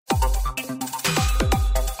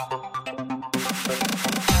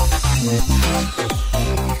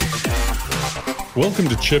Welcome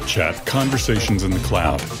to Chip Chat Conversations in the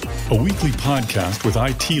Cloud, a weekly podcast with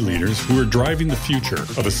IT leaders who are driving the future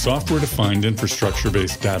of a software-defined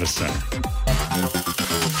infrastructure-based data center.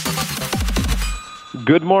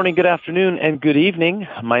 Good morning, good afternoon, and good evening.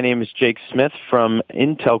 My name is Jake Smith from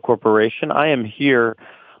Intel Corporation. I am here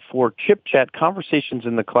for Chip Chat Conversations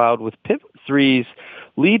in the Cloud with Pivot3's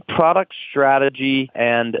lead product strategy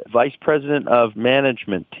and vice president of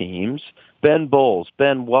management teams, Ben Bolles.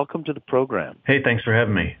 Ben, welcome to the program. Hey, thanks for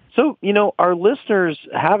having me. So, our listeners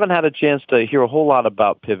haven't had a chance to hear a whole lot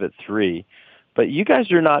about Pivot3, but you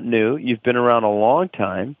guys are not new. You've been around a long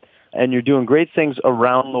time, and you're doing great things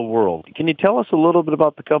around the world. Can you tell us a little bit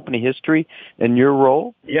about the company history and your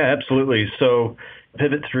role? Yeah, absolutely. So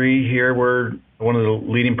Pivot3 here, we're one of the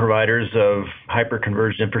leading providers of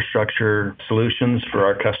hyperconverged infrastructure solutions for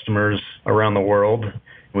our customers around the world.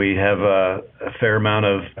 We have a fair amount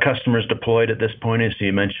of customers deployed at this point. As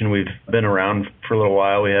you mentioned, we've been around for a little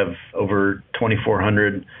while. We have over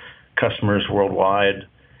 2,400 customers worldwide,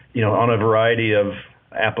 on a variety of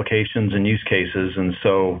applications and use cases. And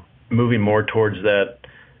so moving more towards that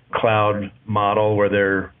cloud model where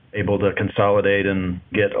they're able to consolidate and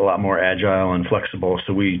get a lot more agile and flexible.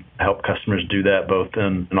 So we help customers do that both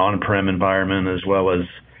in an on-prem environment as well as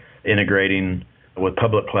integrating with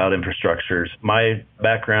public cloud infrastructures. My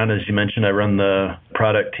background, as you mentioned, I run the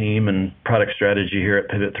product team and product strategy here at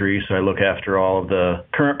Pivot3, so I look after all of the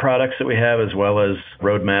current products that we have as well as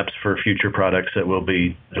roadmaps for future products that we'll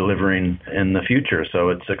be delivering in the future. So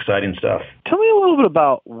it's exciting stuff. Tell me a little bit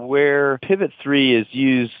about where Pivot3 has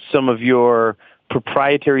used some of your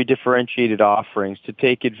proprietary differentiated offerings to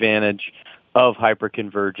take advantage of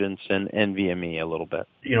hyperconvergence and NVMe a little bit.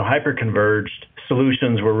 Hyperconverged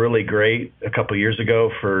solutions were really great a couple of years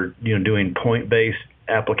ago for, doing point-based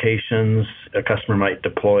applications. A customer might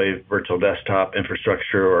deploy virtual desktop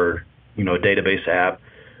infrastructure or, a database app.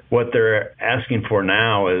 What they're asking for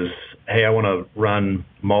now is, hey, I want to run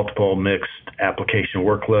multiple mixed application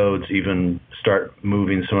workloads, even start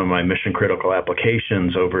moving some of my mission-critical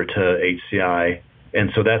applications over to HCI.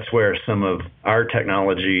 And so that's where some of our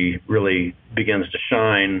technology really begins to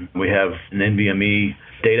shine. We have an NVMe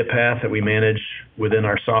data path that we manage within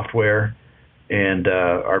our software and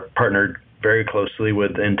are partnered very closely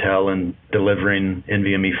with Intel in delivering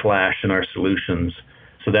NVMe flash in our solutions.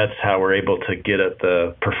 So that's how we're able to get at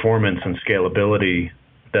the performance and scalability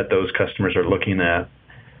that those customers are looking at.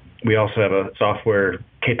 We also have a software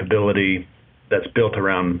capability that's built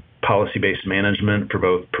around policy-based management for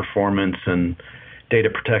both performance and data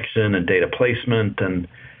protection and data placement. And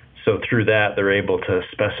so through that, they're able to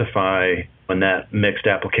specify on that mixed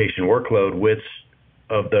application workload which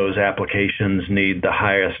of those applications need the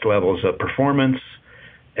highest levels of performance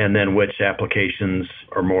and then which applications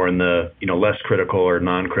are more in the less critical or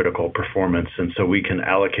non-critical performance. And so we can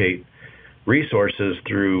allocate resources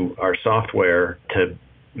through our software to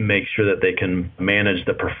make sure that they can manage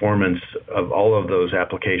the performance of all of those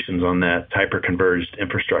applications on that hyperconverged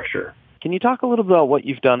infrastructure. Can you talk a little bit about what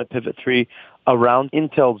you've done at Pivot3 around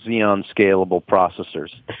Intel Xeon scalable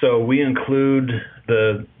processors? So we include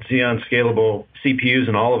the Xeon scalable CPUs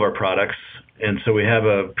in all of our products. And so we have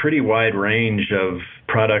a pretty wide range of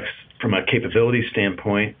products from a capability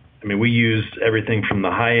standpoint. We use everything from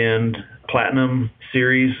the high-end Platinum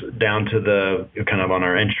series down to the kind of on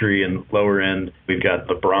our entry and lower end. We've got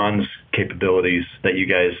the bronze capabilities that you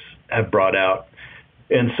guys have brought out.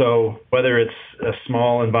 And so whether it's a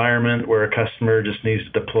small environment where a customer just needs to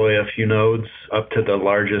deploy a few nodes up to the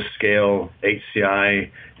largest scale HCI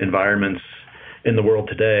environments in the world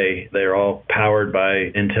today, they're all powered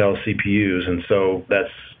by Intel CPUs. And so that's,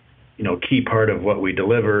 key part of what we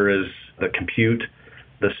deliver is the compute,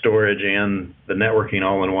 the storage, and the networking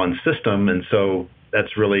all in one system. And so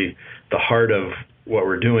that's really the heart of what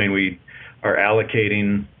we're doing. We are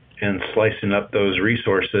allocating and slicing up those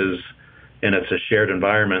resources, and it's a shared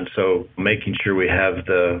environment, so making sure we have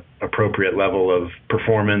the appropriate level of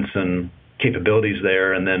performance and capabilities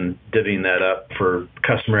there, and then divvying that up for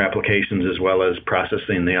customer applications as well as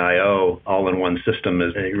processing the I/O all in one system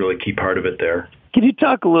is a really key part of it there. Can you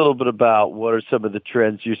talk a little bit about what are some of the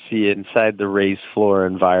trends you see inside the raised floor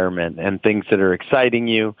environment and things that are exciting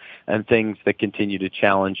you and things that continue to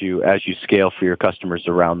challenge you as you scale for your customers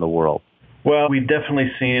around the world? Well, we've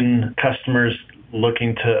definitely seen customers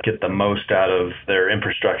looking to get the most out of their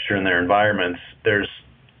infrastructure and their environments. There's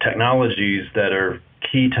technologies that are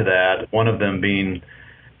key to that, one of them being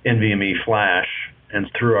NVMe flash.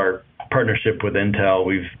 And through our partnership with Intel,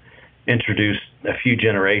 we've introduced a few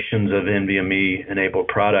generations of NVMe-enabled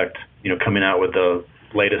product, coming out with the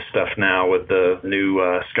latest stuff now with the new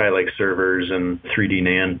Skylake servers and 3D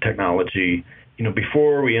NAND technology.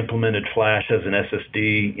 Before we implemented flash as an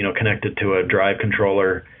SSD, connected to a drive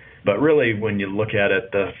controller. But really, when you look at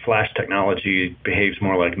it, the flash technology behaves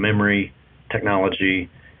more like memory technology.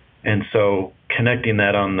 And so connecting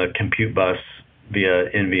that on the compute bus via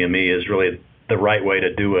NVMe is really the right way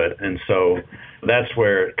to do it. And so that's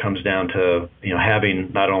where it comes down to,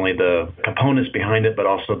 having not only the components behind it, but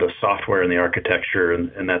also the software and the architecture.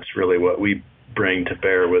 And that's really what we bring to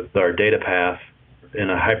bear with our data path. In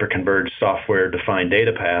a hyperconverged software-defined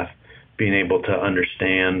data path, being able to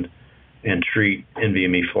understand and treat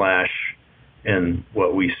NVMe flash in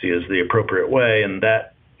what we see as the appropriate way. And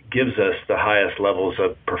that gives us the highest levels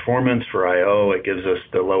of performance for I/O. It gives us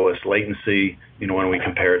the lowest latency, when we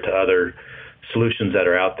compare it to other solutions that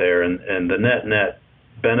are out there. And the net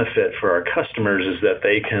benefit for our customers is that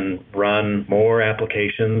they can run more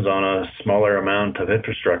applications on a smaller amount of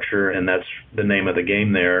infrastructure, and that's the name of the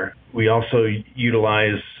game there. We also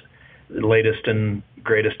utilize the latest and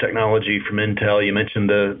greatest technology from Intel. You mentioned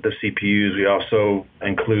the CPUs. We also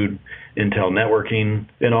include Intel networking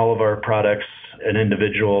in all of our products. An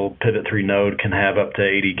individual Pivot3 node can have up to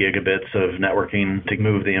 80 gigabits of networking to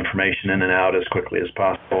move the information in and out as quickly as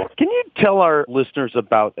possible. Can you tell our listeners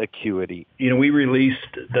about Acuity? We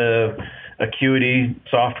released the Acuity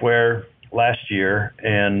software last year,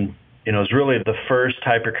 and it was really the first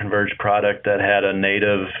hyperconverged product that had a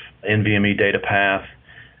native NVMe data path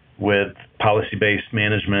with policy-based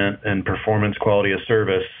management and performance quality of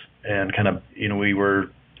service. And we were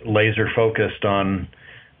laser focused on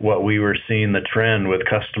what we were seeing the trend with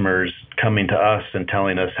customers coming to us and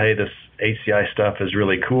telling us, hey, this HCI stuff is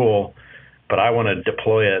really cool, but I want to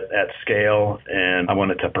deploy it at scale, and I want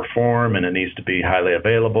it to perform, and it needs to be highly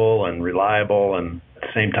available and reliable, and at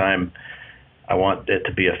the same time, I want it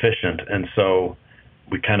to be efficient. And so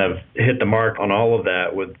we hit the mark on all of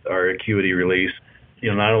that with our Acuity release.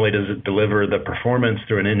 Not only does it deliver the performance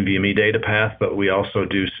through an NVMe data path, but we also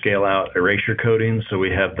do scale-out erasure coding, so we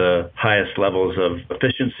have the highest levels of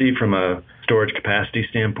efficiency from a storage capacity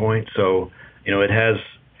standpoint. So, it has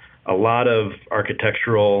a lot of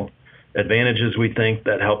architectural advantages, we think,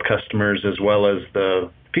 that help customers, as well as the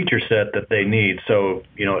feature set that they need. So,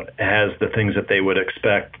 it has the things that they would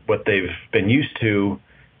expect, what they've been used to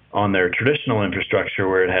on their traditional infrastructure,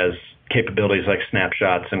 where it has capabilities like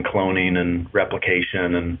snapshots and cloning and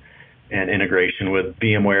replication and integration with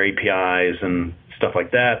VMware APIs and stuff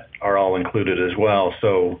like that are all included as well.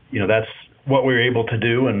 So, that's what we were able to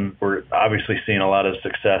do, and we're obviously seeing a lot of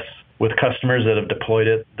success with customers that have deployed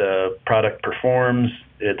it. The product performs,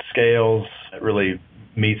 it scales, it really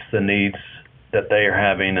meets the needs that they are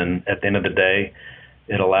having, and at the end of the day,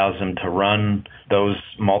 it allows them to run those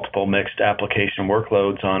multiple mixed application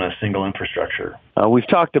workloads on a single infrastructure. We've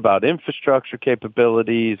talked about infrastructure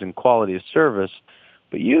capabilities and quality of service,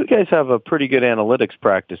 but you guys have a pretty good analytics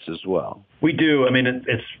practice as well. We do.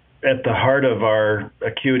 It's at the heart of our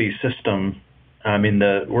Acuity system.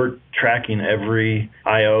 We're tracking every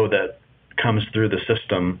I/O that comes through the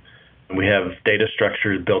system. We have data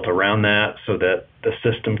structures built around that so that the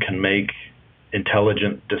system can make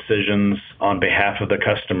intelligent decisions on behalf of the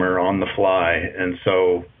customer on the fly. And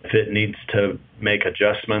so if it needs to make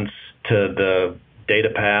adjustments to the data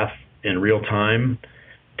path in real time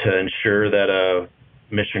to ensure that a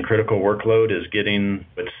mission critical workload is getting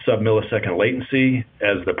its sub-millisecond latency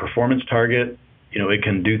as the performance target, it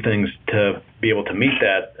can do things to be able to meet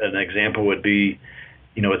that. An example would be,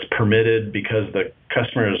 it's permitted because the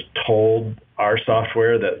customer has told our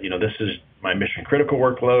software that, this is my mission critical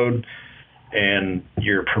workload, and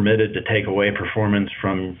you're permitted to take away performance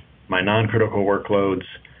from my non-critical workloads,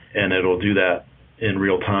 and it'll do that in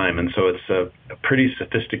real time. And so it's a pretty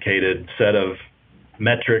sophisticated set of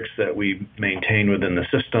metrics that we maintain within the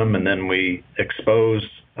system, and then we expose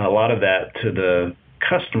a lot of that to the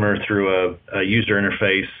customer through a user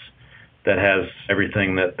interface that has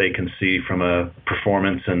everything that they can see from a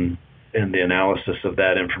performance and the analysis of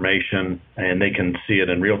that information, and they can see it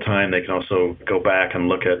in real time. They can also go back and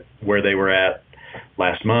look at where they were at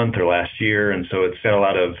last month or last year, and so it's got a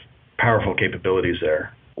lot of powerful capabilities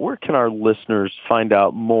there. Where can our listeners find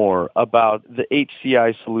out more about the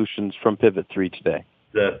HCI solutions from Pivot3 today?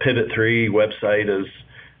 The Pivot3 website is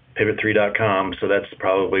pivot3.com, so that's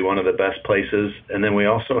probably one of the best places. And then we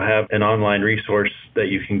also have an online resource that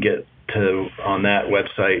you can get to on that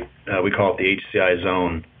website. We call it the HCI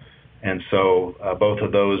Zone. And so both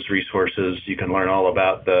of those resources, you can learn all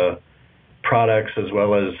about the products as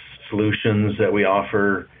well as solutions that we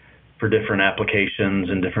offer for different applications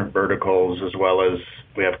and different verticals, as well as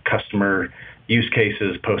we have customer use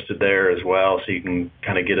cases posted there as well, so you can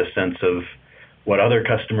kind of get a sense of what other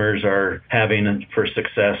customers are having for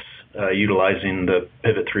success utilizing the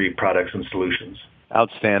Pivot3 products and solutions.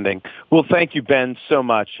 Outstanding. Well, thank you, Ben, so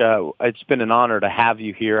much. It's been an honor to have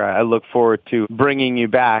you here. I look forward to bringing you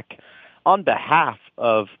back. On behalf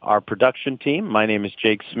of our production team, my name is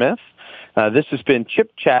Jake Smith. This has been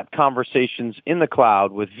Chip Chat Conversations in the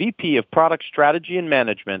Cloud with VP of Product Strategy and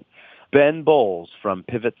Management, Ben Bolles from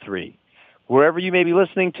Pivot3. Wherever you may be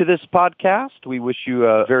listening to this podcast, we wish you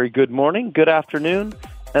a very good morning, good afternoon,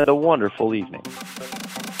 and a wonderful evening.